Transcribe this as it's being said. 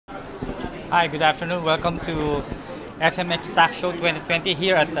Hi, good afternoon. Welcome to SMX Tax Show 2020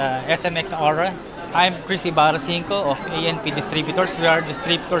 here at SMX Aura. I'm Chris Ibarra Cinco of ANP Distributors. We are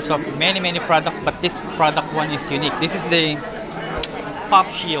distributors of many products, but this product one is unique. This is the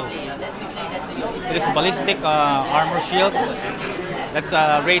PopShield. It is Ballistic armor shield that's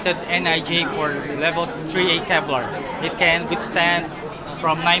rated NIJ for level 3A Kevlar. It can withstand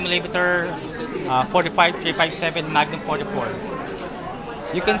from 9mm 45, 357, Magnum 44.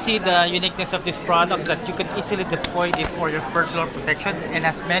 You can see the uniqueness of this product that you can easily deploy this for your personal protection and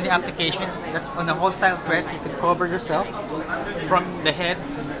has many applications. That's on a hostile threat. You can cover yourself from the head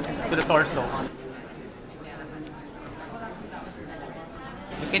to the torso.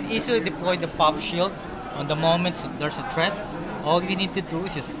 You can easily deploy the PopShield on the moment there's a threat. All you need to do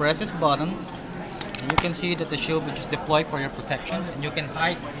is just press this button and you can see that the shield will just deploy for your protection and you can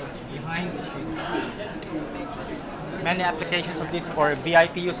hide behind the shield. Many applications of this for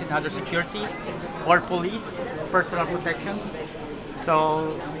VIP use in other security, for police, personal protection.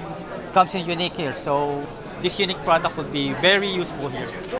 So it comes in unique here. So this unique product would be very useful here.